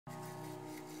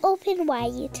open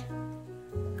wide.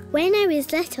 When I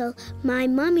was little, my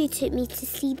mummy took me to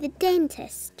see the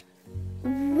dentist.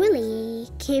 Wolly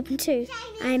came too.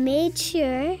 I made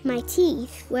sure my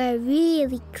teeth were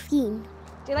really clean.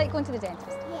 Do you like going to the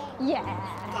dentist? Yeah.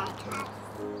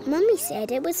 Mummy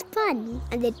said it was fun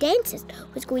and the dentist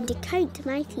was going to count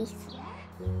my teeth.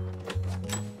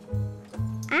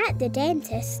 At the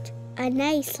dentist, a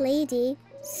nice lady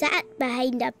sat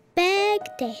behind a big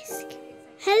desk.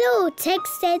 "Hello, Tig,"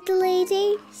 said the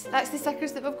lady. That's the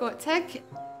stickers that we've got, Tig.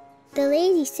 The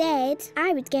lady said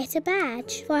I would get a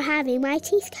badge for having my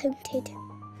teeth counted.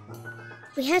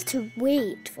 We had to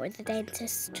wait for the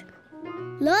dentist.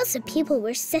 Lots of people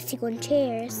were sitting on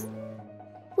chairs.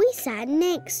 We sat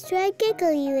next to a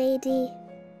giggly lady.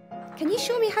 Can you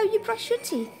show me how you brush your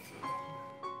teeth?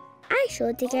 I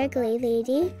showed the giggly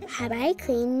lady how I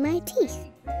cleaned my teeth.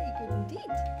 Very good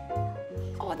indeed.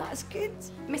 Oh, that's good.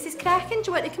 Mrs. Kraken, do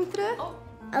you want to come through? Oh.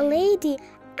 A lady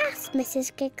asked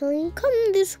Mrs. Giggly,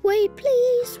 "Come this way,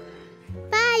 please."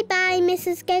 Bye-bye,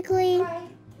 Mrs. Giggly.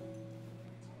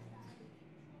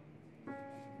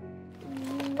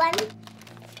 Bye. 1,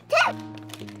 2,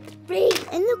 3.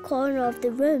 In the corner of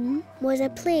the room was a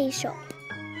play shop.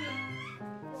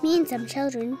 Me and some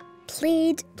children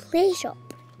played play shop.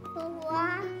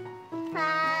 4,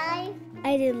 5.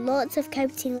 I did lots of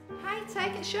counting. Hi,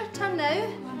 Tig, it's your turn now.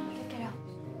 Good girl.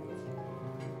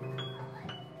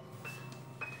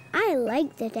 I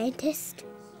liked the dentist.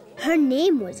 Her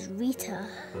name was Rita.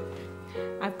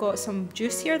 I've got some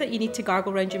juice here that you need to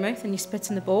gargle around your mouth and you spit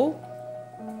in the bowl.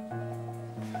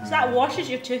 So that washes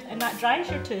your tooth and that dries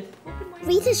your tooth.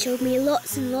 Rita showed me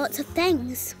lots and lots of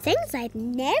things. Things I'd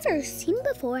never seen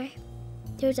before.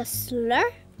 There's a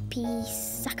Slurpee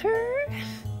sucker,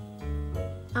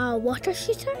 a water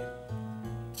shooter,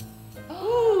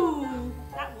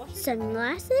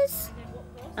 sunglasses,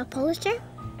 a polisher.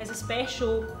 It's a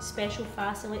special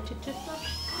fast electric toothbrush.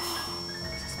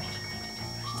 It's a special electric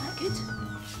toothbrush. Is that good?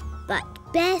 But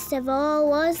best of all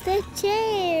was the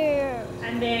chair.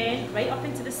 And then right up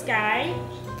into the sky.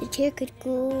 The chair could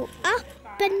go up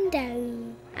and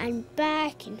down and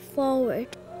back and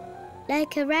forward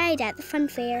like a ride at the fun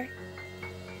fair.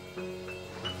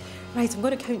 Right, I'm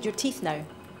going to count your teeth now.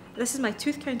 This is my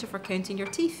tooth counter for counting your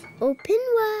teeth. Open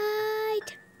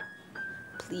wide.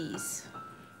 Please.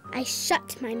 I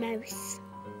shut my mouth.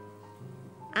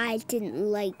 I didn't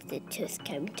like the tooth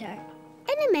counter.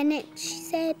 In a minute, she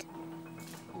said.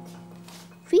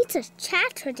 Rita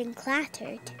chattered and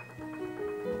clattered.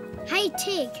 "Hey,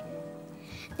 Tig,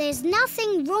 there's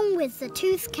nothing wrong with the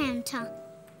tooth counter.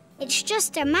 It's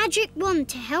just a magic wand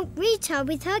to help Rita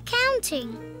with her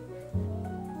counting.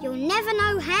 You'll never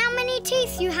know how many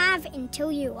teeth you have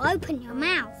until you open your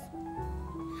mouth.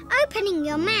 Opening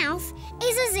your mouth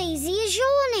is as easy as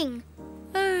yawning.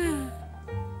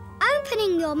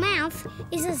 Opening your mouth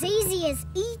is as easy as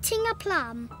eating a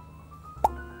plum.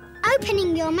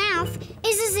 Opening your mouth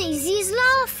is as easy as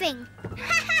laughing.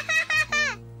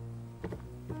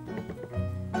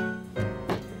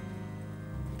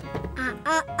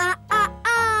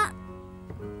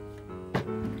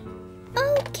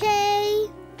 Okay,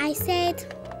 I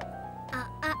said.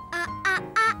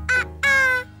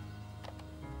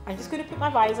 I'm just going to put my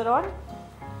visor on.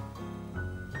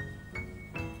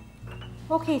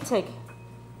 Okay, Tig.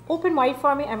 Open wide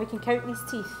for me and we can count these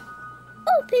teeth.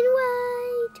 Open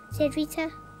wide, said Rita.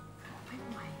 Open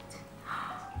wide.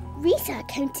 Rita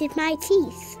counted my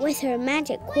teeth with her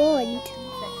magic wand.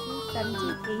 16,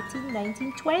 17, 18,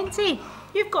 19, 20.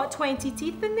 You've got 20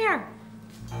 teeth in there.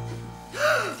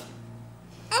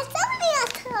 It's only a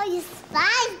toy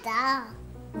spider.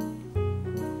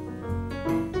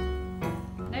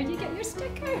 Now you get your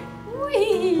sticker.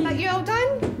 Whee! Are you all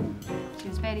done? She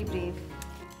was very brave.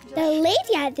 The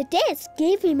lady at the desk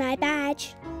gave me my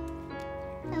badge.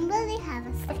 And Wolly have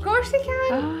a sticker. Of course you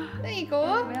can. There you go.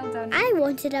 Well done. I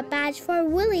wanted a badge for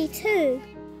Wolly too.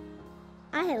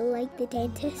 I like the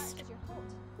dentist.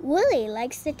 Wolly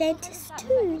likes the dentist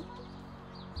too.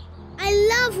 I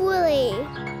love Wolly.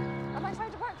 Am I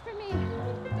trying to work for me?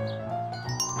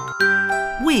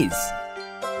 Wizz,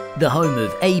 the home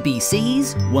of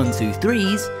ABCs, 1, 2,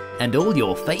 3s, and all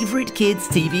your favourite kids'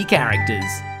 TV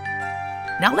characters.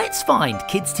 Now let's find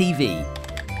Kids TV.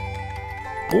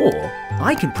 Or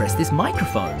I can press this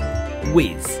microphone.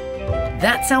 Wizz.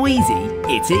 That's how easy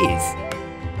it is.